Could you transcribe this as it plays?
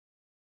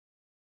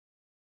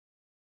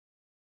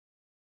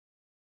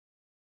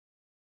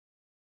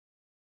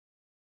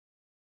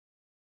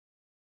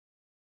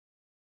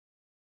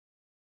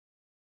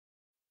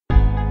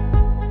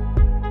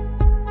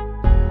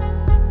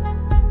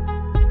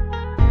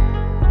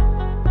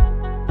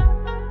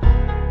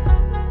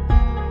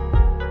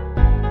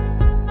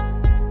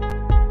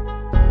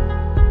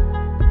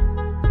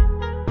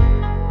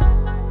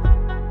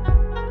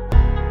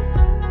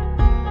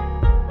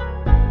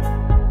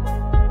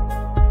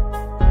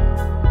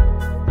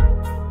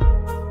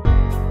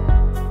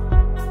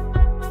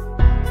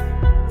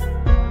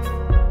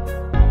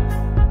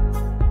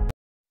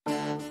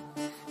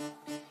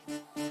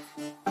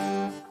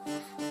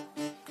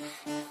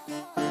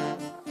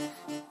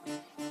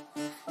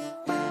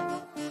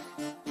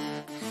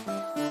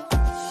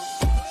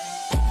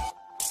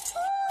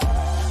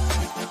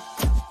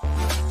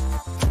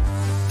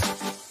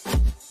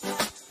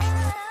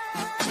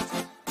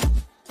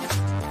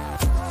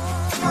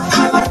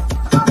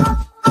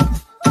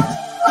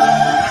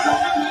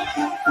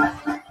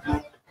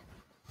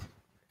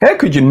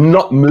could you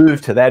not move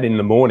to that in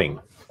the morning?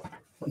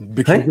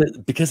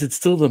 Because it's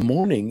still the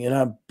morning and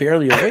I'm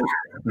barely awake.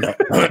 No.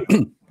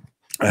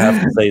 I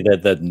have to say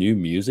that that new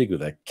music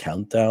with that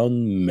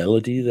countdown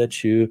melody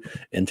that you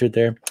entered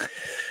there,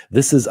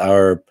 this is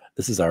our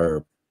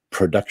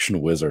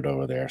production wizard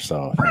over there.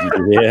 So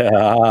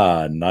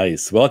yeah,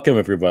 nice. Welcome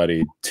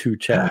everybody to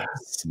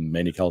Chaps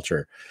Many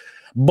Culture.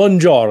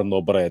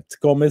 Buongiorno, Brett.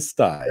 Come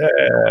stai?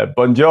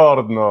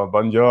 Buongiorno,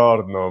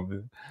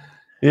 buongiorno.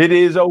 It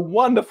is a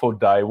wonderful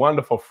day,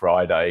 wonderful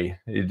Friday.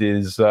 It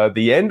is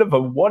the end of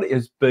what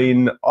has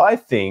been, I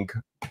think,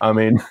 I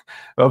mean,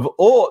 of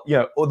all, you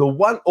know,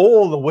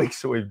 all the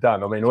weeks that we've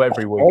done. I mean,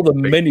 every week. All the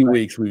many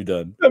weeks we've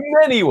done. The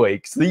many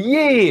weeks, the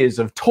years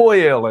of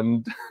toil,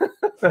 and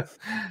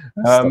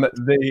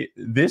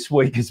this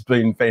week has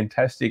been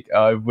fantastic.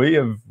 We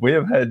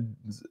have had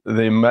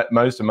the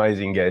most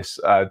amazing guests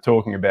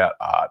talking about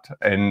art,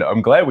 and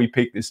I'm glad we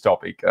picked this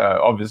topic.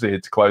 Obviously,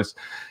 it's close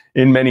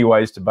in many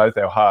ways to both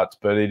our hearts,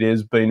 but it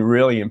has been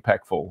really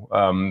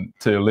impactful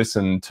to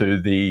listen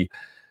to the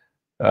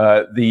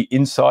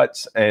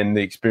insights and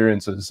the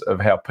experiences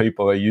of how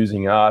people are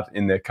using art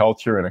in their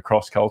culture and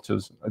across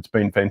cultures. It's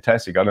been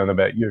fantastic. I don't know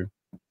about you.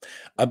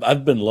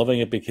 I've been loving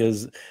it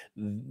because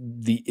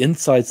the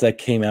insights that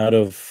came out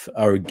of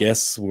our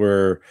guests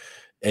were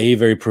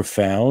very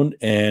profound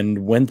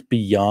and went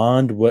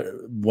beyond what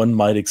one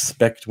might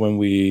expect when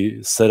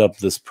we set up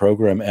this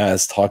program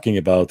as talking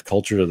about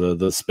culture,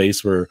 the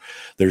space where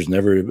there's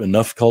never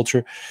enough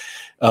culture.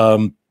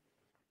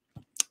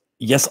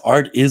 Yes,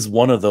 art is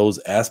one of those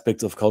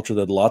aspects of culture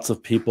that lots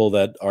of people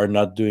that are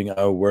not doing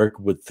our work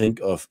would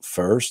think of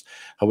first.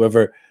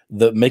 However,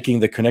 making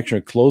the connection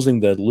or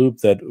closing that loop,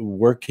 that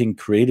working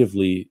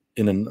creatively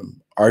in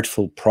an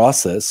artful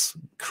process,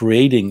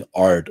 creating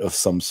art of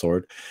some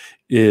sort,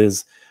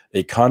 is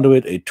a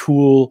conduit, a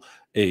tool,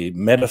 a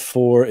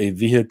metaphor, a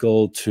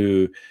vehicle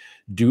to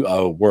do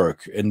our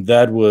work. And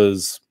that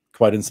was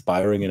quite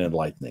inspiring and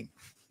enlightening.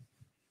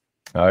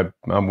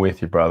 I'm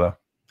with you, brother.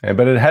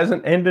 But it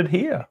hasn't ended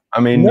here. I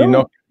mean, No. You're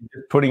not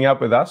just putting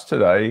up with us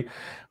today.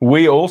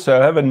 We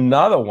also have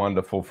another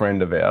wonderful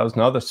friend of ours,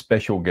 another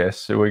special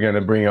guest who we're going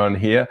to bring on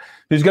here,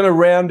 who's going to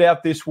round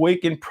out this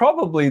week in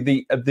probably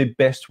the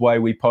best way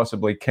we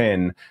possibly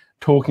can,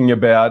 talking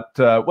about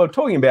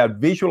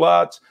visual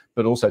arts,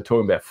 but also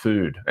talking about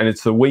food. And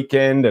it's the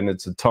weekend, and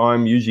it's a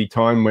time, usually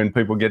time when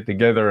people get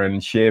together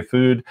and share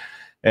food.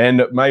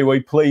 And may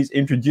we please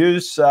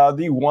introduce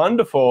the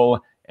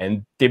wonderful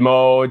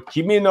Antimo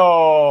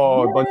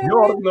Cimino.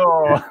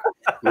 Buongiorno.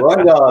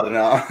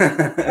 Buongiorno.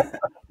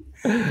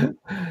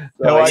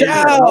 So,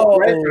 ciao,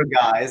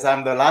 guys.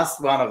 I'm the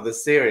last one of the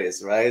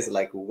series, right? It's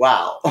like,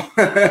 wow.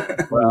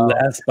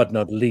 Last but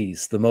not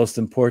least, the most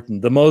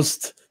important,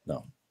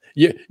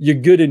 you're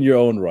good in your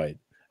own right.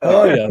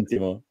 Oh, yeah,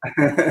 Antimo.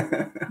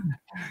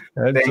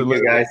 Thank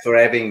you guys for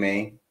having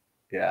me.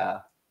 Yeah.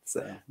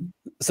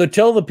 So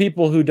tell the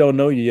people who don't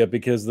know you yet,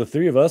 because the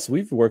three of us,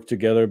 we've worked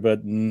together,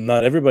 but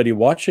not everybody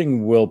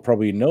watching will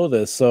probably know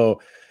this.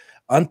 So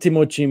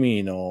Antimo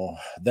Cimino,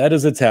 that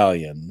is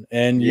Italian,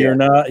 and you're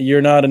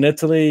not in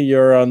Italy,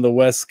 you're on the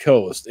West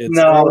Coast. It's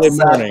no,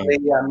 sadly,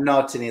 I'm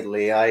not in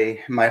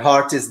Italy. My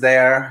heart is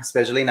there,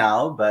 especially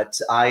now,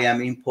 but I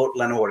am in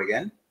Portland,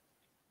 Oregon,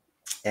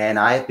 and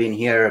I've been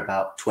here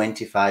about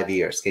 25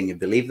 years. Can you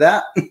believe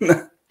that?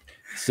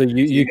 So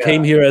you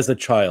came here as a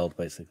child,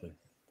 basically.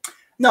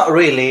 Not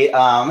really.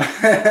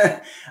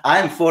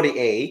 I'm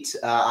 48.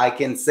 I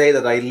can say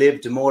that I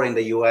lived more in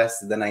the US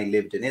than I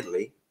lived in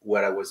Italy,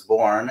 where I was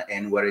born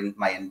and where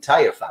my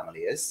entire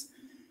family is.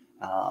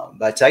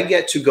 But I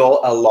get to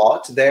go a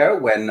lot there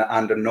when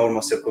under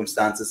normal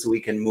circumstances we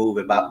can move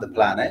about the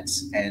planet.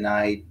 And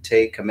I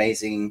take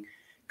amazing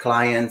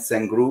clients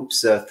and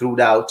groups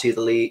throughout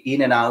Italy,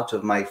 in and out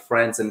of my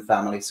friends and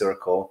family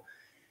circle,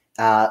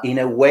 in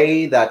a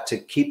way that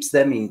keeps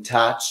them in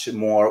touch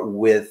more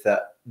with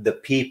the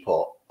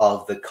people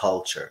of the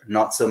culture,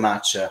 not so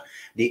much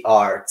the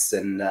arts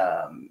and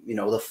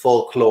the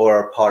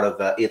folklore part of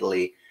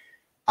Italy.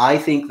 I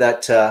think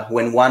that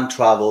when one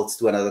travels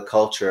to another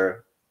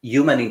culture,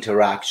 human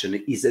interaction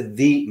is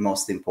the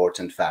most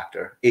important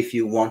factor. If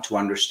you want to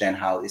understand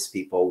how these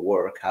people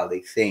work, how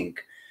they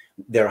think,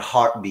 their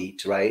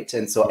heartbeat, right?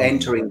 And so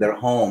entering their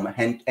home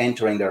and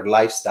entering their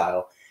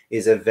lifestyle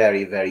is a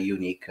very, very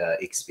unique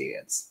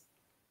experience.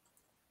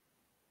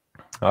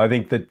 I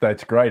think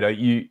that's great.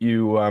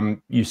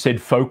 You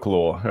said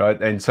folklore, right?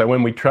 And so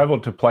when we travel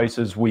to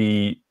places,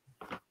 we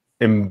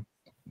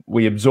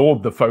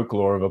absorb the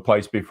folklore of a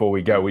place before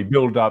we go. We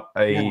build up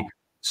a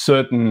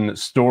certain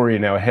story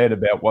in our head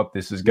about what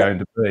this is going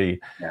to be.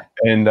 Yeah.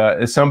 And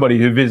as somebody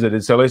who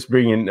visited, so let's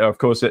bring in, of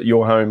course, at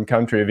your home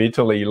country of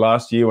Italy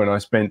last year when I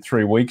spent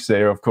 3 weeks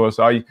there. Of course,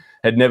 I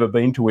had never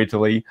been to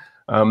Italy.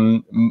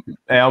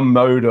 Our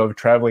mode of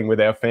traveling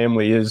with our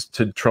family is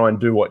to try and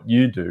do what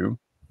you do.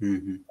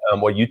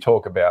 what you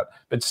talk about.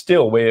 But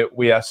still,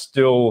 we are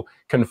still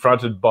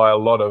confronted by a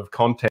lot of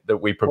content that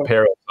we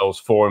prepare ourselves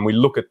for, and we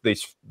look at the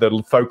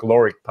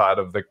folkloric part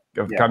of the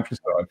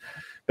countryside.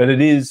 But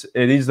it is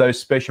those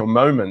special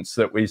moments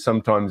that we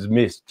sometimes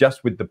miss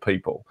just with the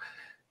people,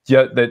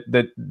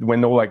 that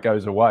when all that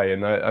goes away.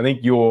 And I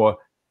think your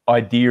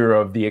idea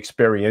of the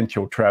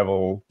experiential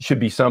travel should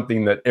be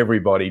something that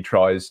everybody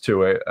tries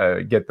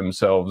to get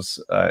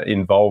themselves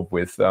involved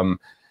with.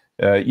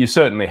 You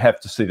certainly have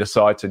to see the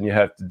sights, and you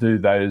have to do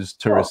those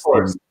tourist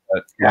things.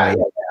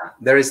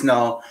 There is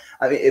no,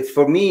 I mean,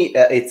 for me,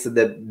 it's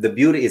the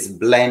beauty is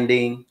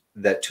blending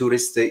the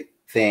touristic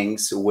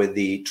things with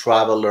the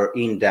traveler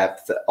in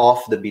depth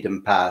off the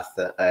beaten path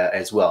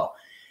as well.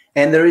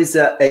 And there is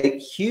a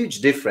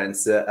huge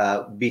difference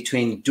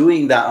between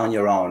doing that on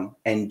your own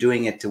and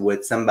doing it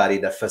with somebody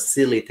that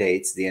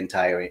facilitates the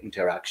entire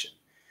interaction.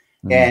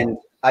 And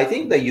I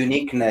think the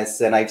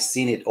uniqueness, and I've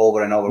seen it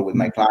over and over with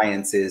my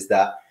clients, is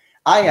that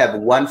I have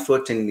one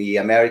foot in the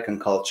American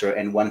culture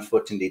and one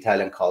foot in the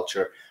Italian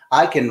culture.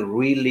 I can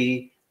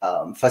really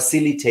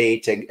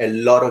facilitate a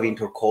lot of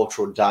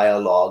intercultural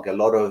dialogue, a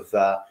lot of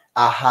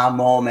aha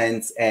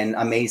moments and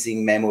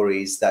amazing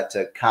memories that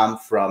come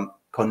from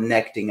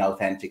connecting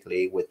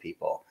authentically with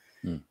people.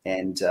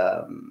 And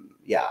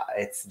yeah,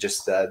 it's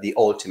just the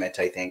ultimate.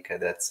 I think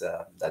that's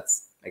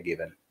a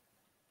given.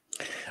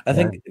 I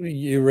think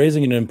you're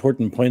raising an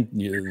important point,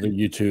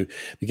 you two,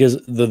 because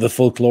the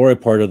folklore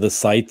part of the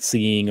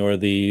sightseeing, or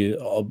the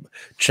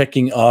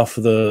checking off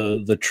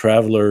the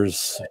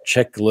traveler's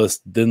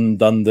checklist,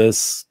 done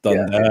this,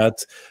 done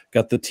that,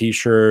 got the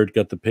T-shirt,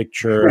 got the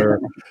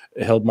picture,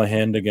 held my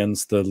hand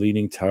against the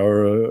Leaning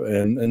Tower,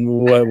 and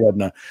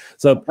whatnot.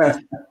 So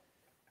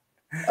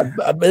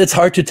it's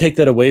hard to take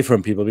that away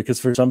from people, because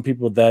for some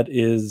people that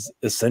is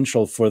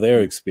essential for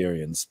their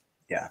experience.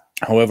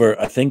 However,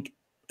 I think,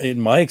 in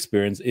my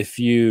experience, if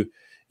you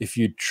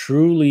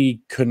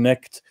truly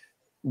connect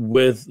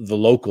with the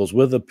locals,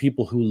 with the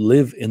people who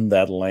live in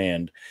that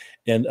land,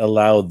 and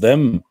allow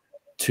them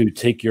to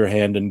take your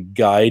hand and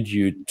guide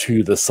you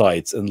to the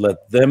sites, and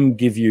let them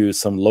give you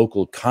some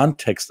local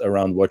context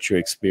around what you're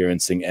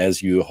experiencing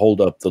as you hold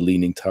up the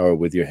Leaning Tower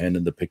with your hand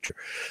in the picture,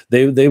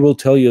 they will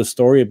tell you a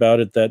story about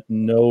it that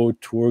no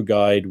tour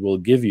guide will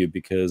give you,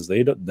 because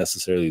they don't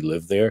necessarily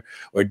live there,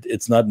 or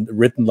it's not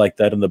written like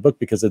that in the book,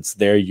 because it's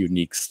their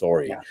unique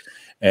story.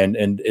 And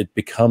it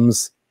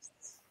becomes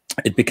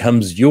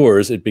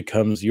yours. It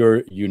becomes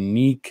your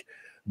unique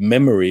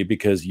memory,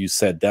 because you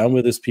sat down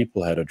with these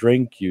people, had a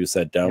drink, you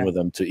sat down with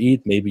them to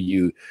eat,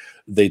 maybe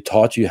they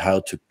taught you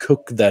how to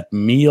cook that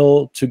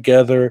meal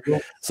together.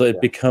 So it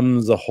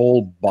becomes a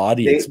whole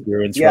body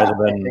experience rather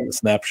than a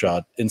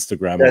snapshot,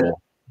 Instagrammable.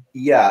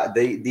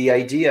 The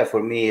idea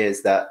for me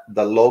is that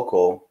the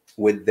local,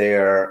 with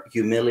their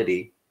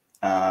humility,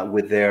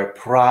 with their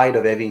pride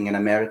of having an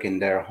American in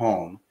their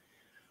home,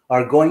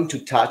 are going to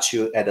touch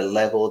you at a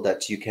level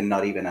that you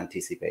cannot even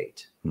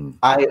anticipate.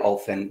 I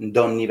often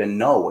don't even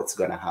know what's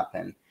going to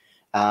happen.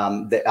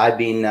 I've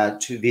been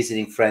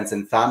visiting friends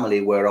and family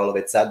where all of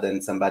a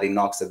sudden somebody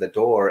knocks at the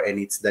door, and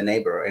it's the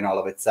neighbor, and all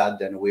of a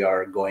sudden we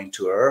are going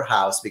to her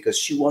house because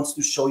she wants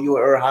to show you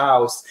her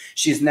house.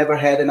 She's never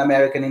had an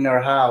American in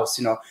her house,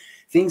 you know,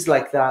 things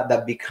like that,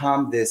 that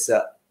become this,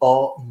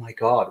 oh my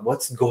God,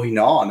 what's going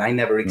on? I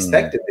never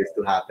expected this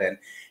to happen.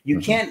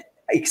 You can't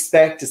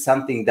expect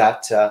something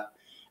that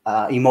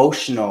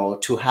emotional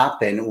to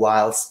happen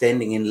while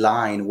standing in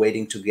line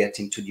waiting to get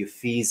into the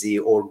Uffizi,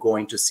 or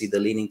going to see the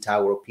Leaning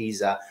Tower of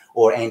Pisa,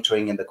 or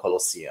entering in the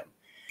Colosseum.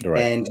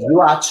 And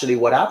you actually,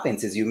 what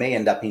happens is you may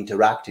end up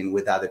interacting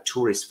with other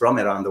tourists from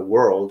around the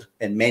world,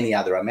 and many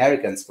other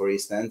Americans, for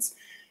instance,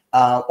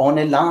 on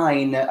a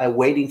line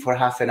waiting for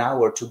half an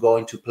hour to go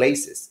into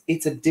places.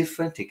 It's a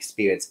different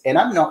experience. And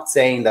I'm not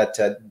saying that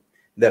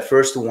the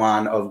first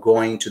one of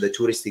going to the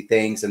touristy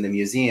things and the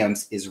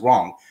museums is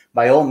wrong.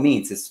 By all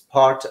means, it's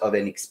part of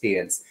an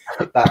experience,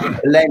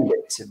 but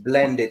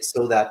blend it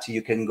so that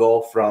you can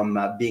go from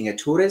being a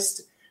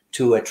tourist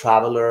to a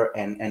traveler,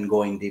 and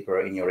going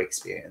deeper in your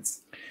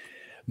experience.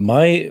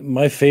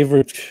 My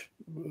favorite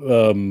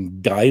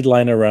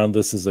guideline around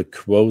this is a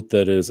quote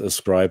that is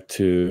ascribed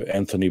to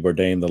Anthony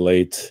Bourdain,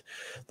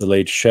 the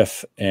late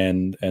chef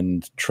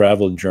and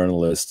travel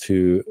journalist,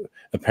 who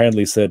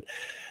apparently said,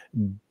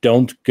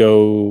 "Don't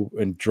go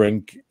and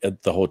drink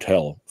at the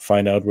hotel.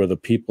 Find out where the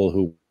people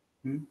who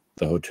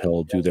the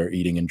hotel do their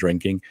eating and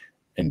drinking,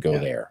 and go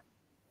there."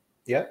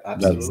 Yeah,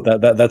 absolutely.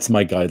 That's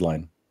my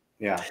guideline.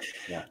 Yeah.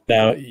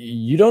 Now,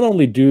 you don't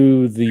only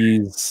do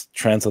these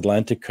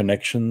transatlantic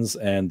connections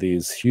and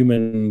you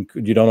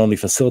don't only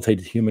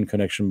facilitate human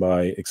connection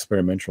by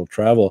experiential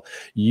travel,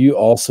 you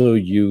also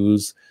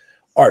use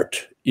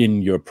art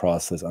in your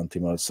process,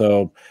 Antimo.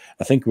 So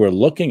I think we're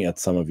looking at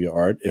some of your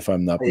art, if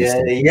I'm not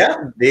mistaken. Yeah,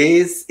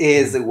 this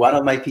is one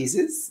of my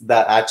pieces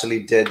that I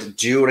actually did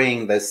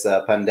during this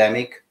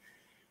pandemic.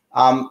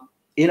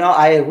 You know,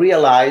 I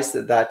realized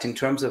that in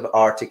terms of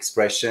art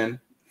expression,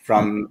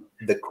 from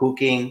the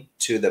cooking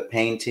to the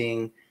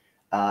painting,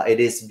 it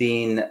has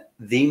been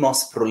the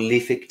most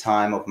prolific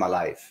time of my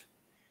life.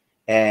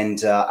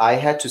 And I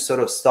had to sort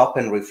of stop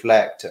and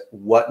reflect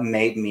what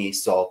made me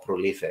so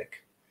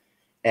prolific.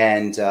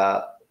 And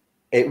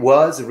it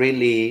was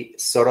really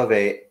sort of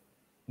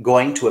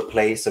going to a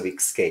place of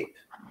escape,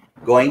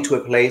 going to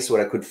a place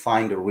where I could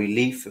find a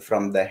relief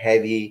from the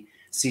heavy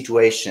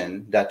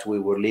situation that we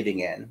were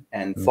living in.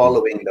 And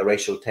following the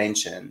racial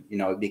tension, you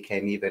know, it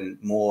became even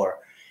more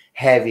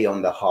heavy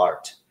on the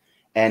heart.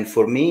 And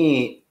for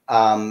me,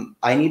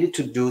 I needed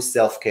to do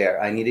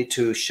self-care. I needed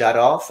to shut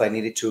off. I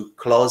needed to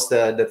close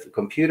the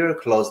computer,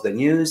 close the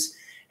news,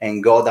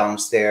 and go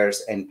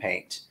downstairs and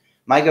paint.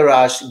 My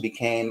garage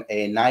became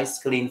a nice,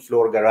 clean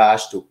floor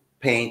garage to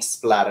paint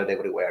splattered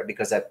everywhere,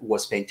 because I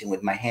was painting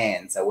with my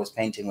hands. I was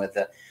painting with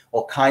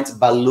all kinds of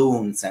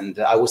balloons, and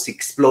I was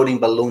exploding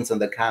balloons on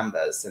the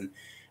canvas. And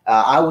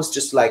I was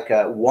just like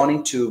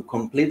wanting to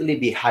completely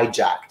be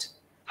hijacked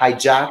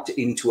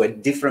into a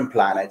different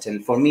planet.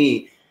 And for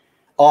me,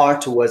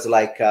 art was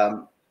like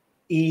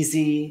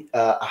easy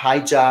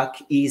hijack,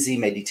 easy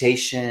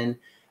meditation.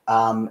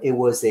 It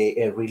was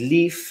a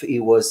relief. It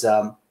was,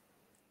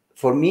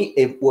 for me,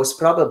 it was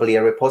probably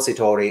a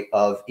repository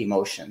of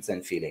emotions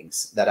and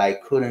feelings that I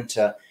couldn't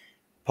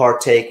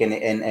partake in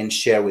and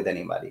share with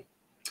anybody.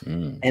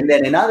 And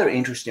then another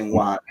interesting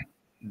one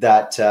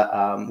that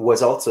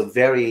was also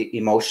very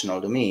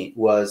emotional to me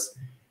was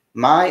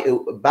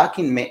back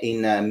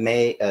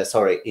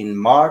in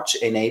March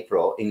and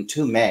April,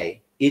 into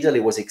May,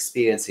 Italy was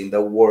experiencing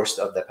the worst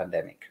of the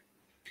pandemic.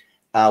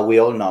 We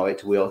all know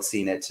it. We all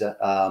seen it.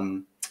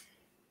 And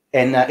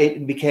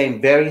it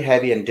became very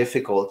heavy and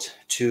difficult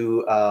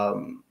to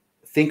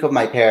think of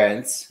my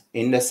parents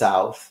in the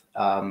South.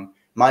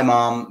 My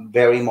mom,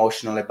 very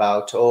emotional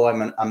about, oh,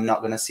 I'm not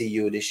going to see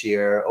you this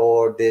year,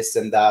 or this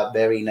and that,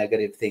 very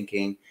negative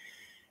thinking.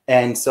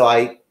 And so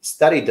I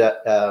started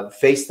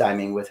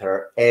FaceTiming with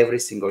her every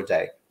single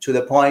day, to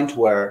the point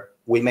where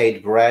we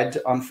made bread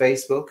on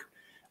Facebook.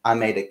 I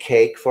made a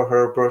cake for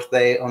her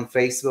birthday on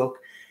Facebook.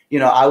 You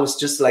know, I was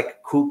just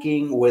like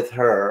cooking with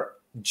her,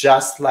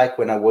 just like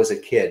when I was a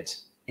kid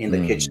in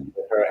the kitchen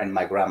with her and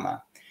my grandma.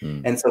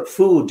 And so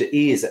food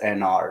is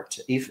an art.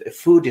 If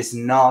food is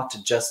not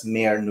just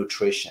mere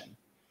nutrition.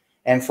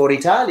 And for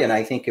Italian,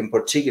 I think in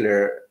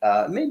particular,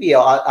 maybe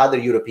other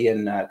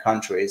European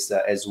countries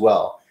as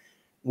well,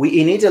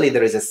 in Italy,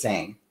 there is a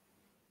saying.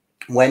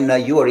 When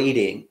you are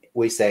eating,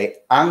 we say,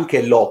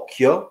 anche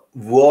l'occhio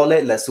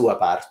vuole la sua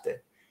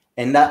parte.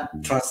 And that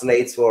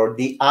translates for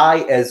the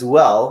eye as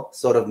well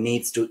sort of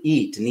needs to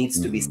eat, needs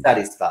to be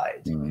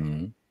satisfied.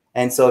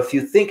 And so if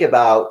you think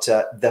about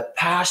the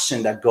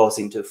passion that goes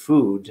into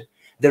food,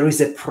 there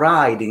is a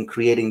pride in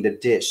creating the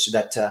dish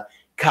that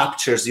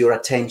captures your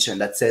attention,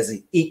 that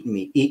says, eat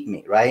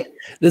me, right?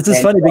 This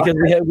is funny because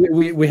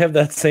we have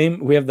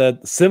that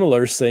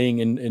similar saying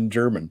in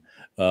German.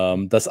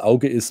 Das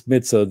Auge ist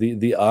mit, so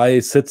the eye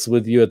sits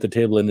with you at the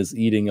table and is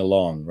eating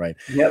along, right?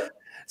 Yep.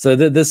 So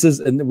this is,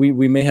 and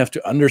we may have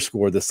to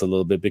underscore this a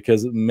little bit,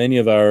 because many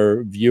of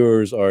our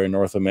viewers are in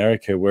North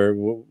America, where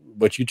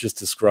what you just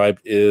described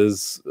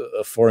is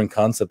a foreign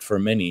concept for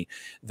many,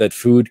 that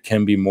food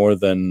can be more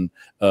than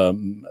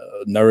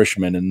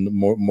nourishment and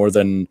more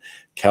than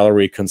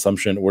calorie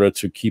consumption in order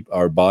to keep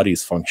our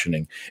bodies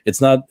functioning.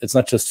 It's not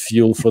just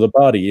fuel for the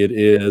body.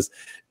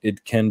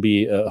 It can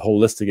be a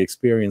holistic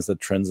experience that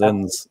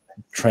transcends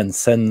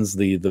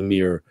the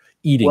mere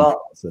eating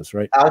process,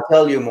 right? I'll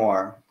tell you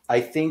more. I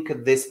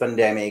think this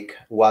pandemic,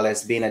 while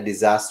it's been a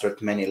disaster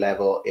at many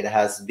levels, it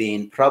has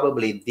been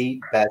probably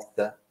the best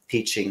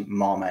teaching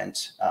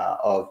moment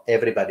of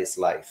everybody's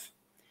life.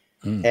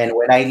 And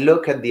when I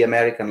look at the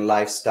American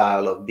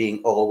lifestyle of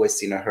being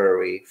always in a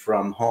hurry,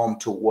 from home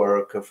to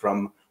work,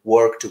 from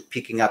work to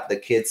picking up the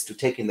kids, to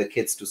taking the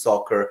kids to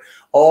soccer,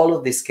 all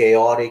of this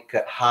chaotic,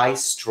 high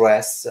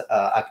stress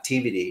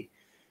activity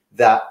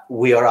that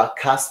we are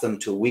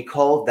accustomed to, we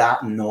call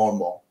that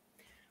normal.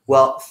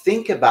 Well,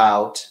 think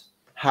about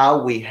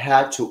how we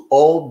had to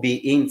all be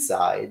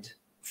inside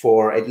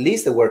for at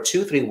least there were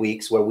 2-3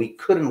 weeks where we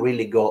couldn't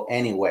really go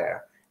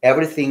anywhere.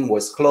 Everything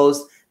was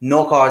closed,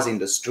 no cars in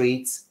the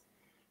streets.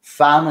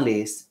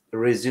 Families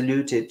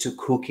resoluted to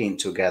cooking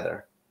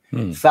together.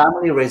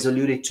 Family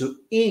resoluted to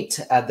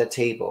eat at the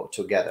table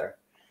together,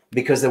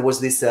 because there was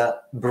this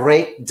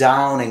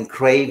breakdown and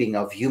craving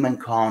of human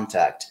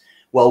contact.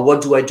 Well,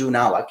 what do I do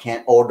now? I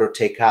can't order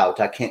takeout.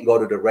 I can't go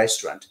to the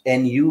restaurant.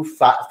 And you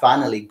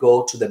finally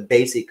go to the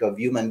basic of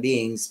human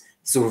beings,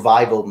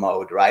 survival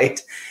mode,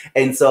 right?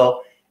 And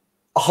so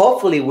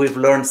hopefully we've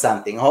learned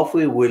something.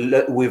 Hopefully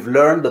we've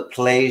learned the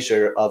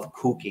pleasure of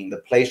cooking, the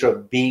pleasure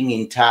of being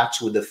in touch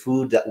with the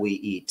food that we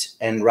eat.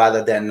 And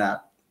rather than,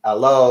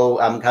 hello,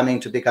 I'm coming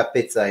to pick up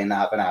pizza in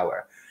half an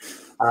hour.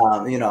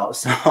 You know,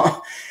 so,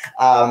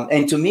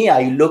 and to me,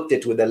 I looked at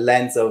it with the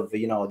lens of,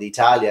 you know, the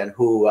Italian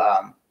who,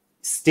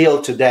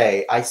 still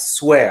today, I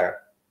swear,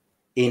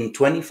 in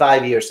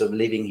 25 years of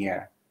living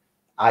here,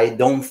 I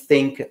don't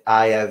think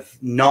I have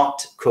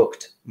not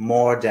cooked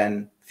more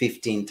than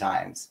 15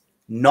 times.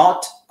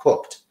 Not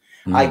cooked.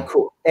 I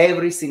cook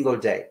every single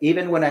day.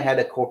 Even when I had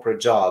a corporate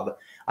job,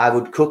 I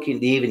would cook in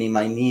the evening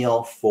my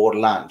meal for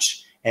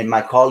lunch. And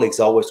my colleagues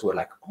always were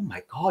like, oh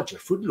my God, your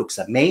food looks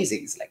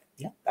amazing. It's like,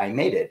 yeah, I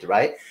made it,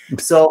 right?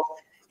 So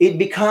it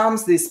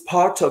becomes this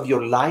part of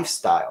your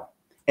lifestyle.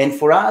 And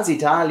for us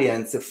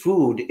Italians,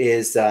 food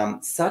is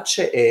such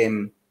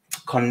a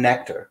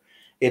connector.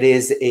 It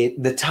is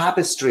the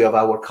tapestry of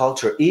our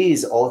culture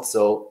is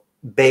also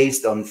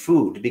based on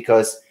food,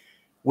 because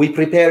we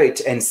prepare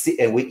it and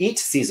we eat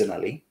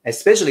seasonally,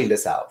 especially in the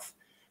South.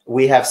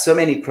 We have so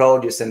many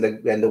produce, and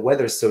the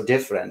weather is so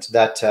different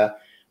that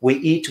we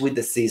eat with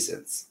the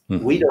seasons.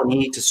 We don't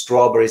eat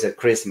strawberries at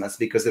Christmas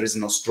because there is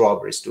no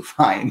strawberries to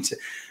find,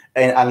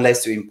 and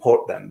unless you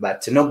import them.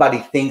 But nobody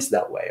thinks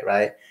that way,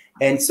 right?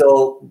 And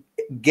so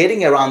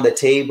getting around the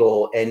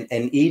table and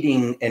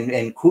eating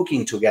and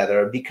cooking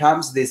together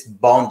becomes this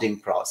bonding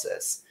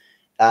process.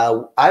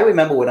 I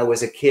remember when I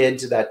was a kid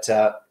that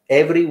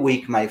every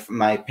week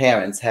my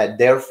parents had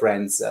their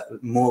friends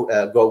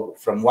go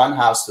from one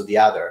house to the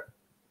other.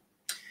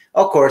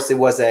 Of course, it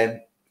was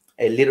a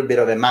little bit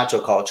of a macho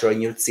culture,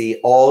 and you'd see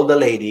all the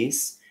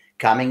ladies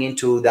coming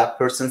into that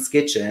person's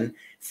kitchen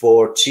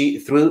for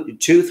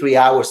 2-3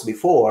 hours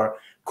before,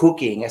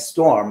 cooking a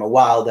storm,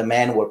 while the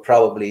men were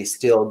probably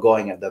still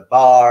going at the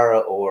bar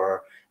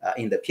or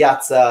in the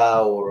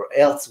piazza or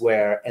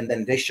elsewhere. And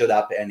then they showed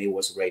up and it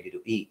was ready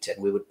to eat,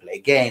 and we would play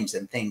games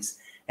and things.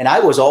 And I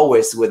was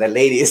always with the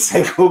ladies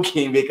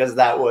cooking because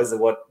that was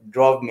what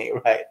drove me,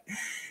 right?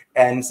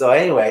 And so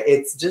anyway,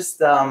 it's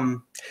just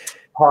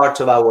part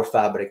of our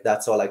fabric.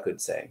 That's all I could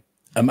say.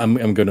 I'm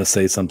going to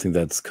say something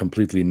that's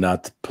completely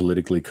not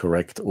politically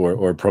correct,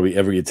 or probably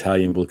every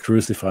Italian will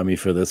crucify me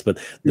for this, but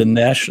the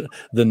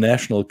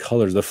national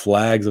colors, the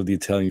flags of the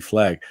Italian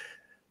flag,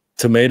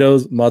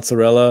 tomatoes,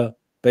 mozzarella,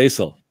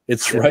 basil.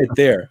 It's right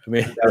there. I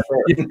mean,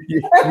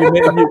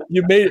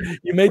 you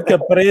made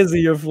caprese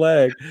your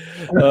flag.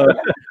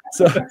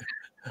 So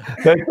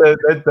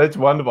that's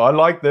wonderful. I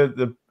like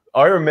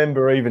I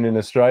remember even in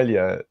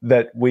Australia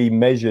that we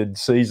measured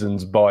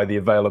seasons by the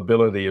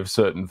availability of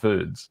certain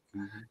foods,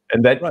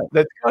 and that's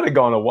kind of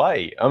gone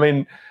away. I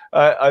mean,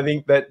 I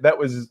think that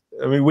was.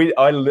 I mean,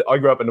 I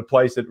grew up in a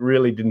place that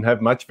really didn't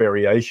have much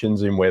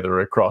variations in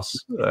weather across.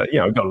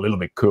 It got a little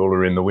bit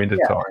cooler in the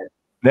wintertime.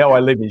 Now I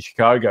live in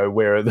Chicago,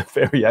 where the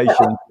variations.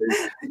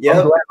 I'm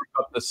glad I've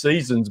got the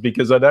seasons,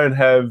 because I don't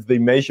have the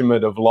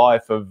measurement of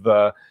life of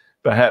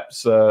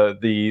perhaps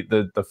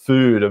the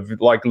food of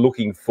like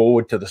looking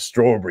forward to the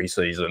strawberry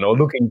season or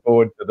looking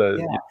forward to the.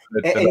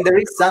 And there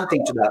is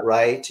something to that,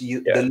 right?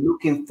 The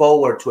looking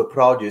forward to a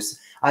produce.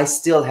 I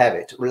still have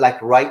it. Like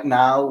right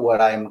now,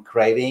 what I'm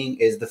craving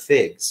is the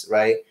figs,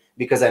 right?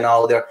 Because I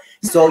know they're.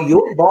 So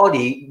your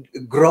body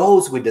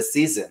grows with the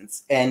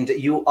seasons, and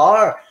you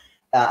are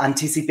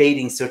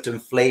anticipating certain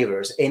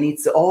flavors, and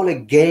it's all a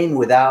game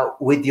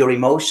with your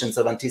emotions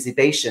of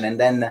anticipation, and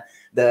then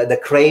the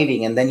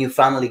craving, and then you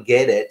finally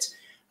get it.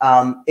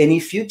 And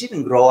if you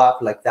didn't grow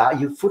up like that,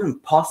 you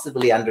couldn't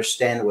possibly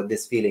understand what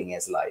this feeling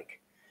is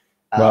like.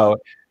 Well,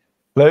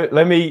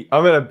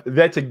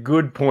 that's a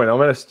good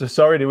point.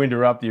 Sorry to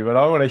interrupt you, but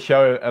I want to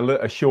show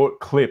a short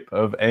clip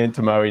of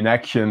Antimo in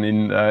action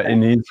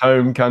in his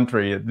home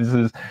country.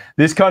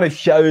 This kind of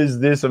shows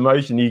this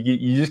emotion.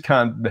 You just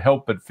can't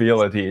help but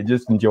feel it here.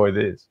 Just enjoy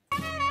this.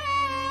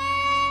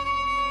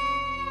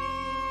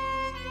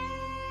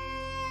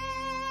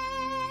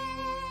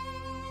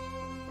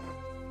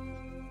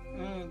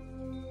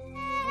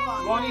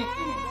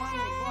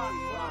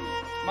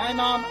 My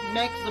mom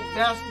makes the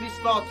best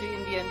biscotti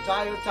in the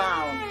entire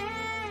town.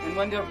 And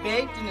when they're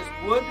baked in this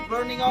wood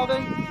burning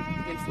oven,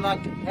 it's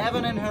like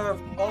heaven and earth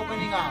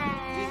opening up.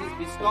 This is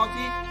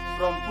biscotti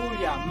from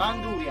Puglia,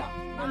 Manduria.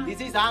 And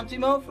this is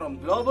Antimo from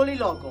Globally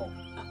Local.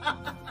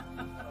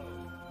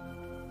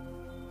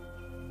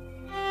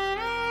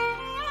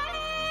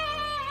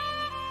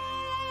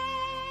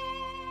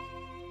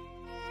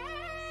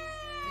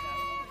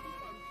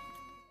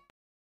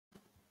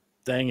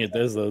 Dang it,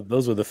 those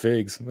were the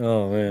figs.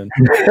 Oh, man.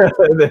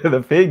 They're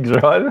the figs,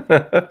 right?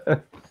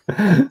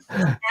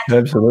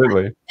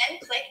 Absolutely. Then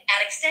click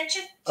Add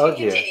Extension to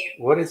continue.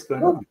 What is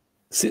going on?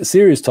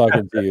 Siri's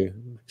talking to you.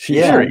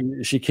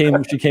 She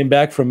came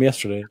back from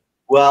yesterday.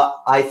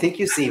 Well, I think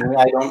you see me.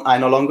 I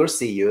no longer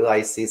see you.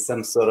 I see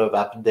some sort of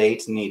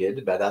update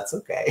needed, but that's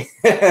okay.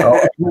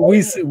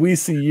 We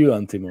see you,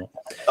 Antimo.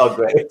 Oh,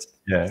 great.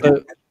 Yeah.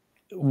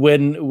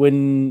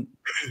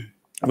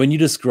 When you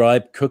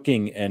describe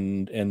cooking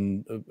and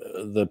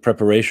the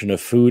preparation of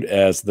food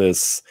as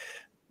this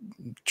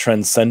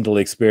transcendental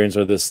experience,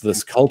 or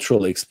this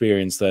cultural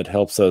experience that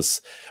helps us,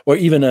 or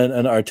even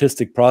an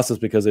artistic process,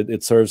 because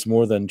it serves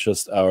more than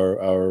just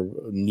our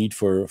need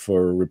for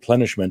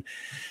replenishment,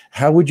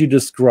 how would you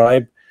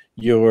describe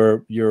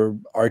your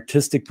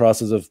artistic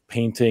process of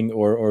painting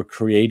or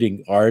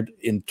creating art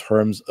in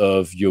terms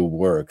of your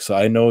work? So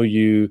I know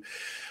you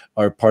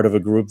are part of a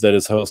group that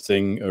is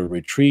hosting a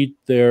retreat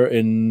there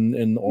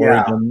in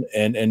Oregon,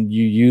 and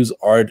you use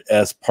art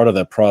as part of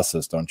that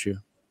process, don't you?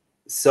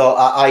 So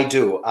I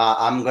do.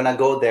 I'm gonna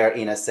go there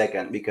in a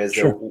second because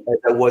Sure. as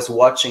I was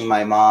watching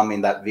my mom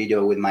in that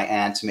video with my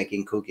aunt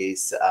making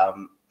cookies.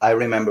 I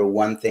remember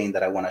one thing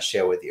that I want to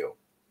share with you.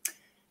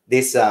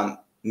 This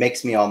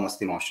makes me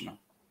almost emotional.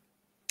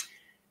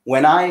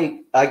 When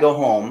I go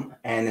home,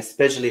 and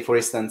especially, for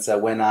instance,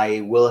 when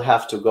I will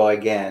have to go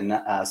again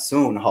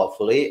soon,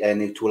 hopefully,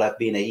 and it will have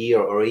been a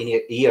year or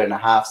a year and a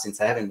half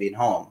since I haven't been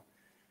home.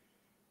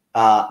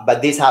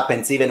 But this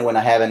happens even when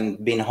I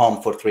haven't been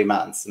home for 3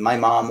 months. My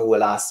mom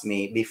will ask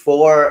me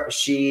before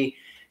she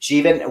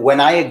even,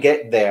 when I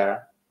get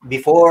there,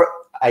 before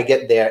I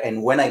get there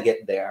and when I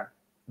get there,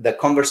 the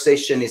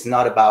conversation is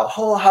not about,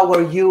 oh, how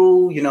are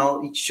you? You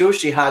know, sure,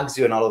 she hugs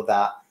you and all of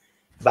that.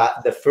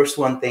 But the first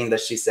one thing that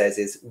she says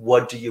is,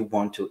 what do you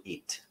want to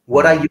eat?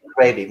 What are you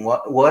craving?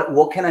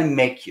 What can I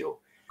make you?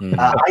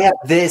 I have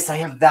this, I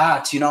have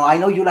that, you know, I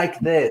know you like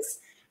this.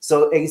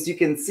 So as you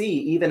can see,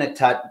 even at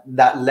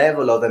that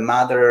level of a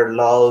mother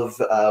love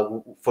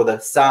for the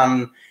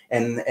son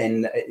and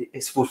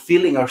it's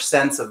fulfilling her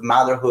sense of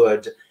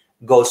motherhood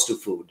goes to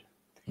food.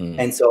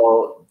 And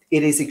so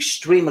it is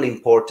extremely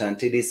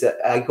important. It is,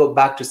 I go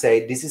back to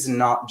say, this is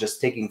not just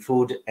taking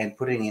food and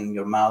putting it in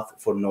your mouth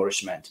for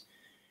nourishment.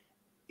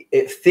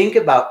 Think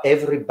about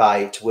every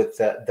bite with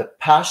the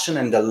passion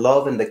and the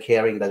love and the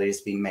caring that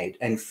is being made,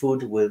 and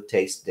food will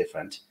taste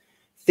different.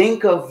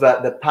 Think of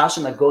the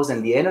passion that goes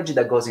and the energy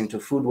that goes into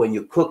food when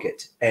you cook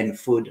it, and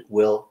food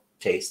will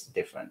taste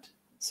different.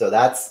 So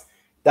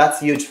that's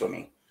huge for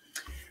me.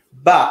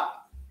 But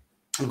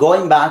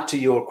going back to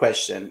your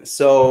question,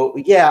 so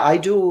yeah, I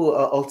do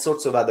all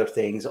sorts of other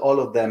things. All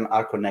of them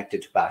are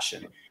connected to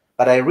passion.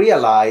 But I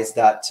realized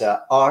that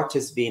art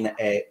has been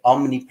an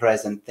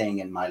omnipresent thing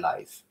in my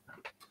life.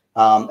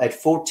 At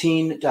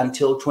 14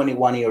 until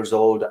 21 years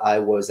old, I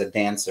was a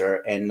dancer,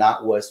 and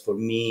that was for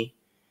me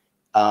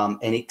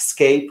an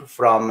escape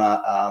from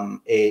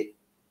a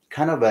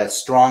kind of a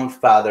strong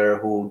father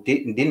who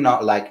did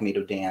not like me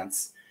to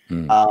dance.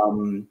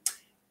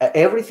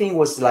 Everything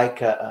was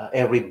like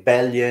a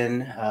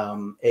rebellion,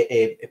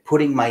 a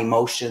putting my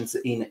emotions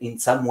in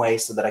some way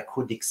so that I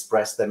could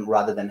express them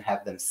rather than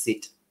have them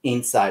sit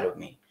inside of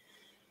me.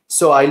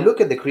 So I look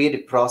at the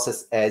creative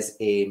process as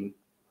a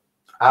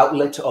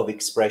outlet of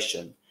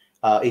expression.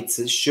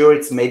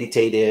 It's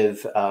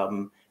meditative,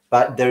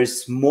 but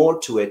there's more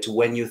to it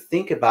when you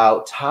think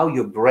about how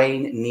your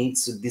brain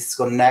needs to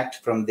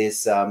disconnect from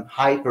this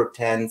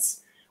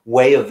hyper-tense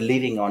way of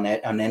living on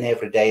an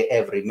everyday,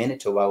 every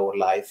minute of our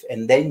life.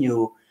 And then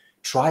you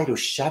try to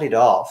shut it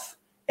off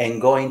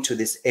and go into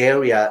this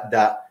area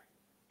that,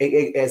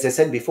 as I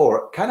said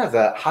before, kind of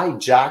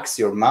hijacks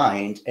your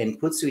mind and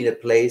puts you in a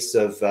place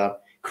of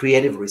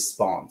creative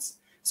response.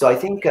 So I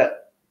think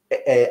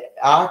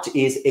art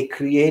is a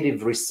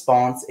creative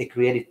response, a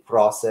creative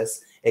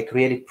process, a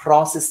creative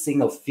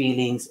processing of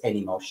feelings and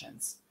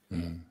emotions.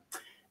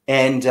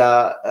 And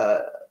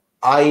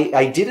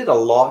I did it a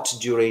lot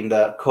during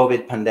the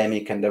COVID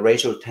pandemic and the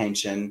racial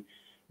tension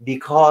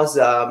because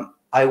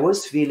I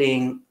was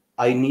feeling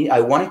I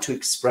wanted to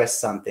express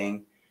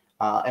something,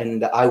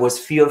 and I was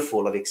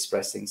fearful of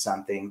expressing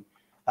something.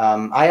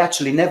 I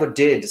actually never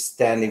did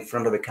stand in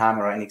front of a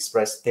camera and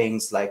express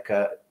things like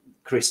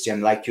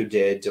Christian, like you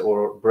did,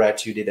 or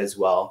Brett, you did as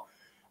well.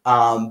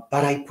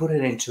 But I put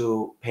it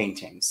into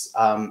paintings.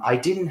 I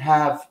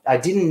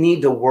didn't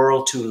need the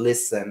world to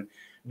listen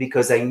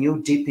because I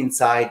knew deep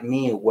inside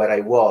me where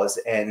I was,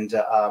 and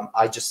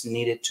I just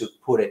needed to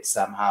put it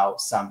somehow,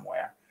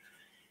 somewhere.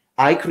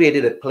 I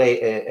created a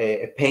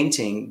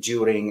painting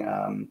during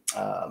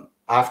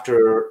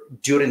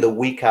during the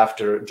week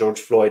after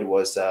George Floyd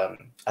was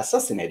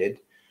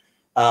assassinated,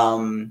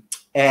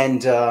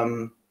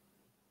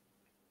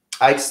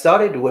 I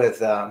started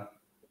with,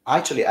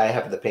 actually, I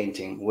have the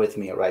painting with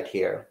me right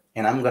here,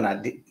 and I'm going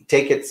to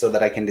take it so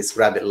that I can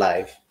describe it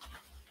live.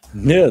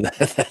 Yeah,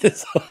 that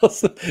is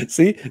awesome.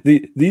 See,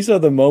 these are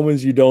the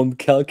moments you don't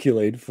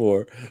calculate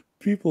for.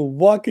 People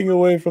walking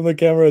away from the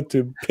camera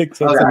to pick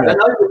something up. I don't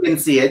know if you can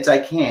see it. I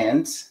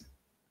can't.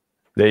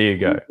 There you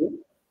go.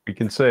 We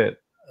can see it.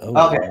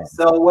 Oh, Okay, wow.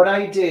 so what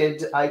I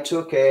did, I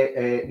took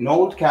an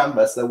old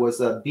canvas that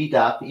was beat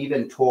up,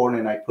 even torn,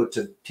 and I put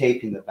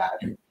tape in the back.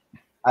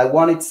 I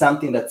wanted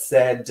something that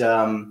said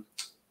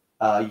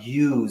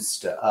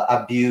used,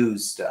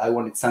 abused. I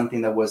wanted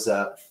something that was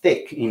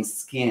thick in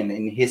skin,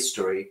 in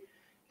history.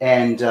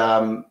 And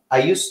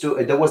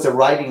there was a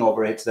writing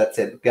over it that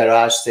said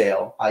garage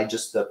sale. I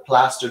just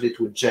plastered it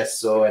with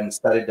gesso and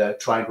started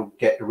trying to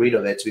get rid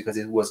of it because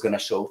it was going to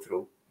show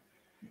through.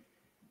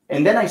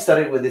 And then I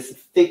started with this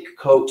thick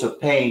coat of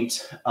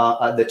paint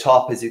at the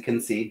top, as you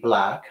can see,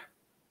 black.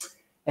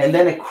 And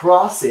then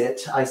across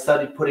it, I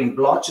started putting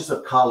blotches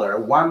of color,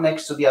 one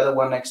next to the other,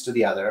 one next to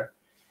the other.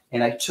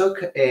 And I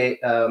took a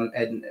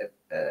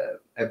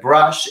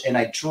brush and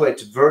I drew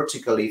it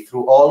vertically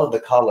through all of the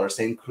colors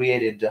and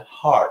created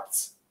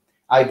hearts.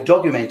 I've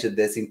documented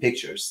this in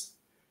pictures.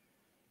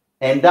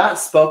 And that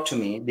spoke to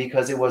me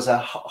because it was a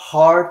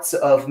hearts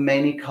of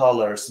many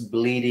colors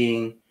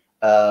bleeding,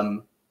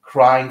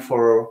 crying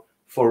for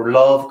for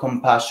love,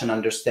 compassion,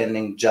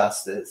 understanding,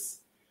 justice.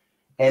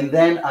 And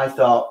then I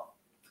thought,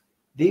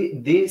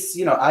 this,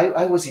 you know,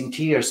 I was in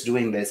tears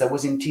doing this. I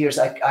was in tears.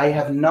 I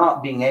have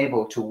not been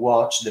able to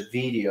watch the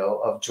video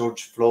of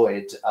George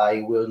Floyd.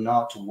 I will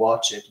not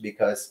watch it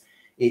because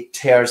it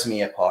tears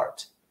me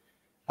apart.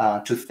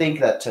 To think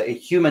that a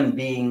human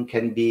being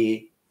can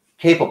be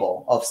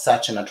capable of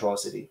such an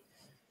atrocity.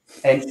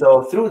 And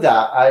so through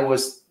that, I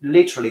was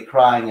literally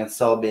crying and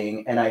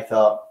sobbing, and I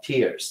thought,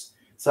 tears.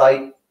 So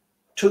I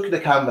took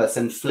the canvas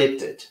and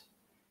flipped it.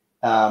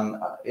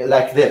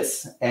 Like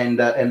this, and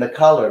the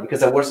color,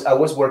 because I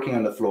was working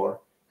on the floor,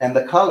 and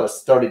the color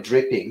started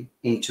dripping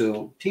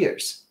into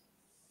tears.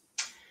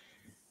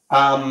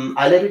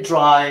 I let it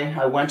dry.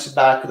 I went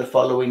back the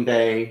following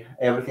day.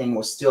 Everything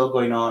was still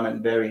going on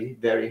and very,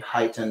 very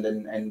heightened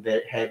and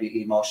very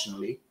heavy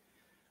emotionally.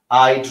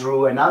 I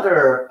drew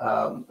another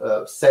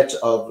set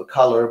of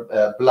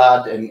color,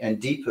 blood and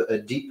deep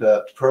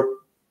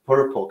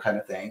purple kind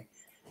of thing,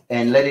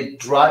 and let it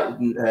dry,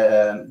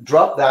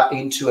 drop that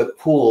into a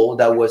pool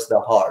that was the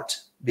heart,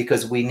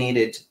 because we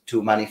needed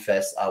to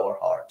manifest our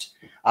art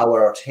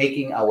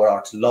hating, our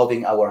art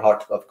loving, our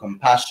heart of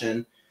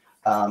compassion.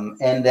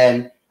 And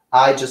then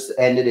I just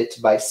ended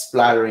it by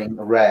splattering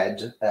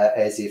red,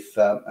 as if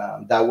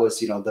that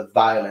was, you know, the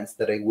violence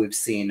that we've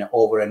seen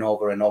over and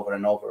over and over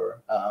and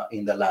over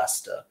in the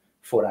last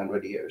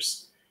 400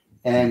 years.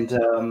 And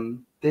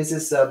this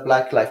is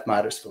Black Lives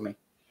Matters for me.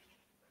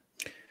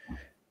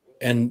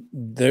 And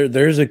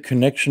there's a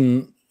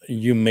connection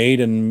you made,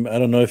 and I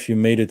don't know if you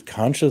made it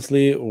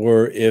consciously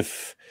or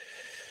if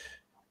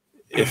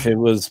it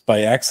was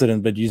by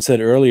accident, but you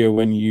said earlier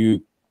when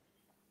you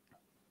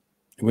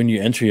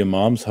enter your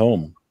mom's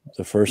home,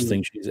 the first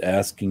thing she's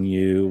asking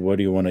you, what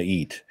do you want to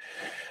eat?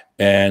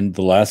 And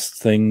the last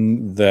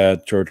thing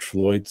that George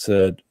Floyd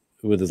said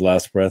with his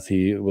last breath,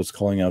 he was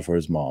calling out for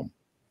his mom.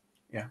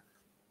 Yeah.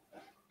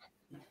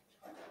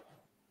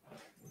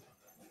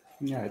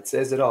 Yeah, it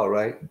says it all,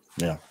 right?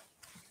 Yeah.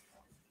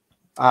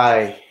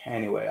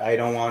 Anyway, I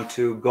don't want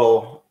to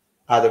go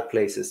other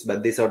places,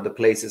 but these are the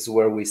places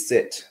where we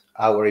sit,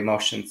 our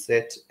emotions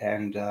sit,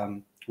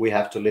 and we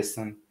have to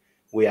listen.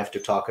 We have to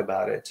talk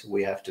about it.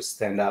 We have to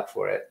stand up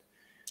for it.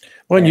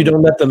 Well, you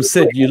don't let them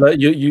sit.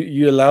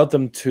 You allow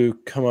them to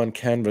come on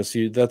canvas.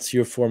 That's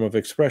your form of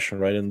expression,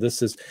 right? And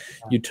this is,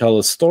 you tell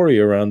a story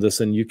around this,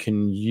 and you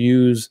can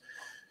use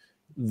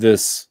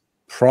this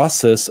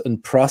process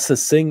and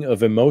processing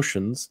of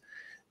emotions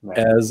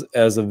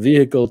as a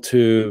vehicle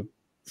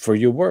for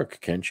your work,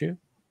 can't you?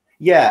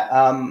 Yeah,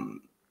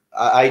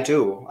 I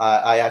do.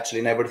 I actually,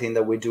 in everything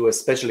that we do,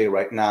 especially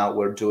right now,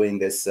 we're doing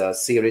this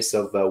series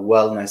of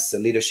wellness,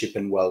 leadership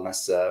and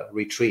wellness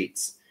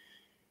retreats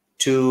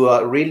to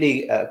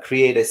really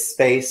create a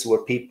space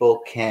where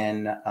people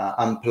can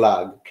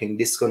unplug, can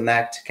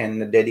disconnect,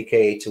 can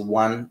dedicate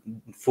one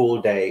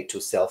full day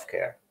to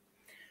self-care,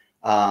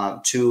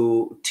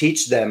 to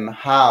teach them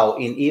how,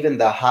 in even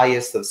the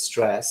highest of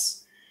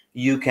stress,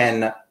 you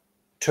can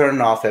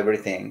turn off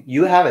everything.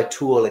 You have a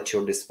tool at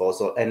your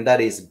disposal, and that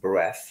is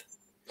breath.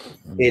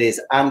 It is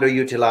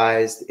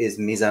underutilized, is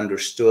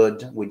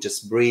misunderstood. We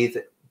just breathe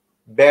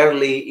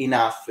barely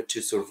enough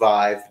to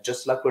survive,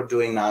 just like we're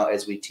doing now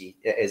as we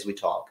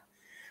talk.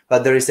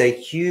 But there is a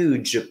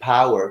huge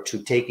power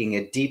to taking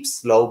a deep,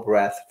 slow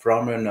breath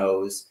from your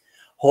nose,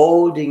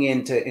 holding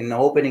into and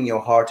opening your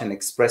heart and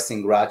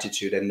expressing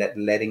gratitude, and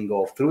letting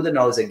go through the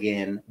nose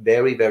again,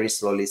 very, very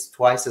slowly,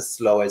 twice as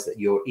slow as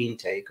your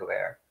intake of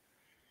air.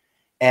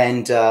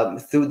 And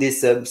through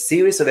this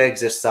series of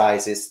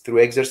exercises, through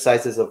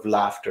exercises of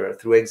laughter,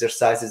 through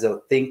exercises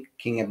of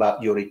thinking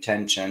about your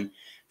intention,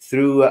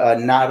 through a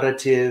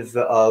narrative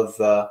of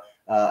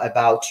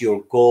about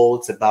your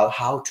goals, about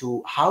how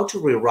to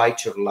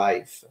rewrite your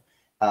life,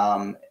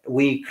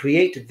 we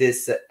create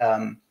this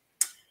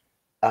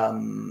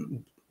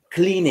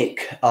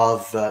clinic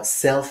of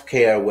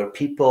self-care where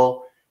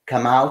people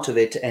come out of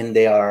it and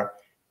they are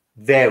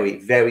very,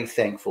 very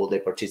thankful they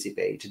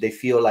participate. They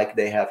feel like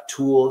they have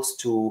tools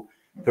to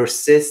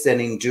persist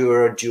and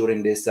endure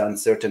during these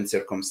uncertain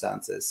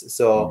circumstances.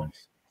 So,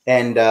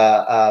 and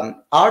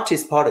art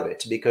is part of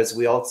it, because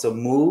we also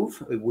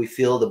move, we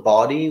feel the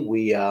body,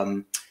 we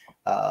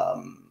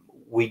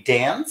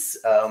dance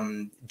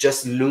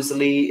just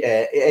loosely.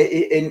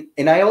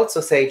 And I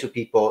also say to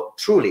people,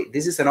 truly,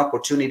 this is an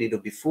opportunity to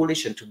be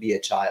foolish and to be a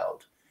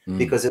child,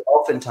 because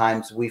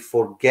oftentimes we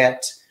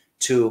forget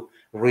to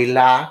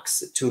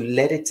relax, to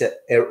let it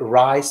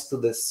rise to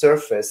the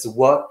surface.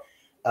 What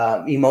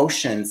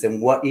emotions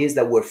and what is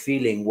that we're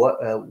feeling?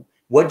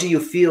 What do you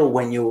feel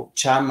when you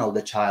channel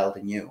the child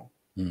in you?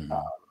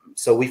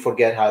 So we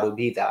forget how to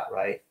be that,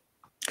 right?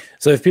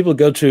 So if people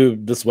go to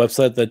this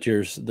website that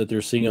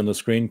you're seeing on the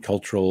screen,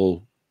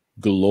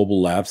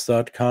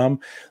 culturalgloballabs.com,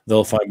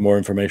 they'll find more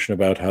information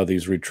about how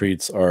these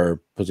retreats are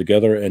put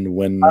together and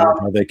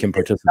how they can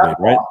participate,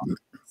 right?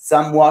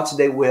 Somewhat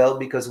they will,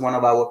 because one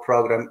of our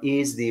program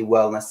is the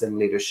wellness and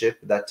leadership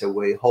that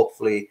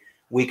hopefully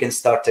we can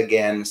start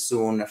again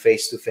soon,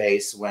 face to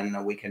face,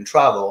 when we can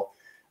travel.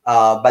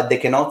 But they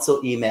can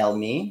also email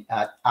me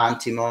at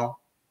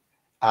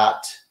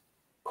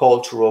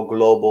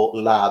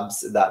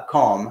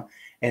antimo@culturalgloballabs.com,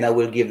 and I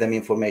will give them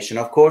information.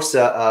 Of course,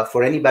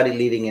 for anybody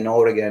living in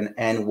Oregon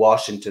and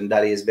Washington,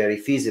 that is very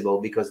feasible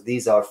because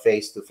these are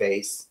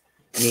face-to-face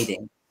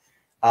meetings.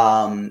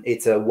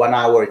 It's a 1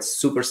 hour. It's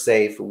super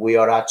safe. We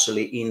are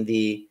actually in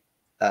the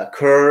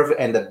curve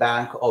and the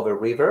bank of a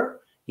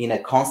river in a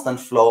constant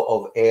flow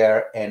of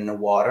air and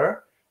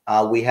water.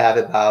 We have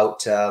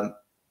about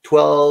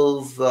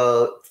 12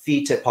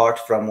 feet apart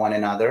from one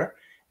another,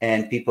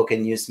 and people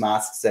can use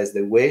masks as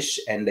they wish,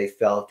 and they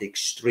felt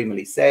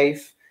extremely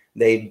safe.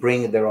 They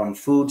bring their own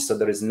food, so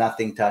there is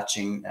nothing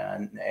touching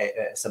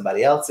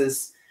somebody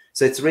else's.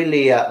 So it's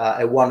really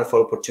a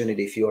wonderful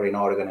opportunity if you're in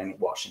Oregon and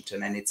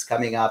Washington, and it's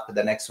coming up.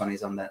 The next one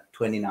is on the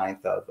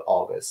 29th of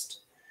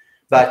August.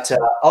 But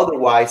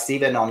otherwise,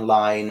 even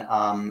online,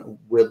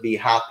 we'll be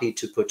happy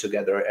to put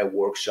together a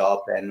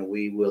workshop, and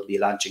we will be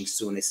launching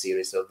soon a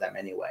series of them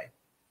anyway.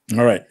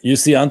 All right. You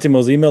see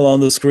Antimo's email on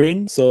the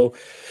screen, so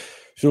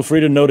feel free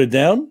to note it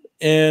down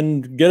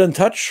and get in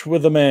touch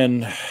with the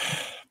man.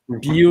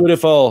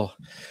 Beautiful.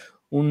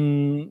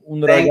 Un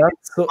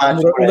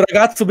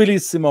ragazzo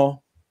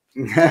bellissimo.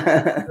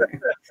 Grazie.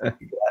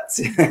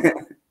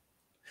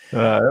 It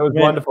was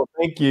wonderful.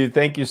 Thank you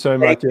so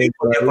much. It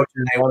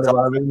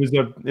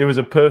was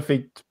a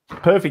perfect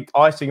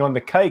icing on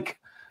the cake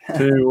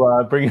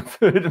to bring a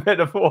food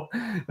metaphor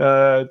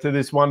to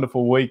this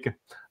wonderful week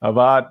of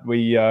art.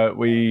 We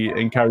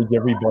encourage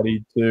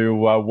everybody to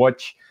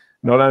watch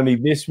not only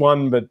this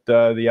one but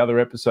the other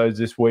episodes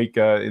this week.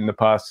 In the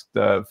past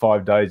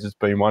 5 days, it's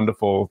been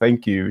wonderful.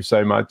 Thank you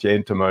so much,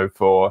 Antimo,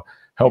 for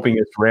helping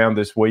us round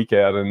this week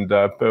out, and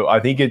I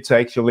think it's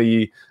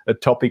actually a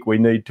topic we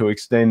need to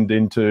extend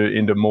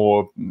into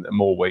more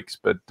weeks,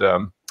 but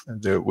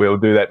we'll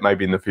do that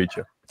maybe in the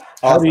future.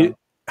 Awesome.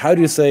 How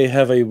do you say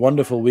have a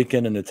wonderful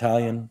weekend in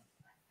Italian?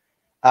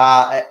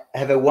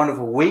 Have a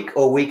wonderful week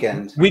or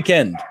weekend?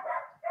 Weekend.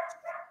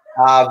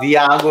 Vi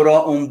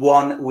auguro un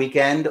buon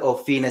weekend o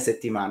fine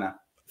settimana.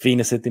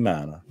 Fine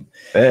settimana.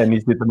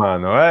 Fine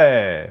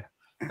settimana.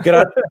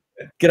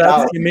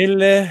 Grazie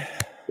mille.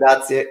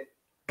 Grazie.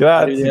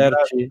 Grazie.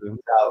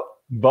 Ciao.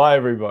 Bye,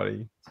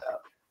 everybody. Ciao.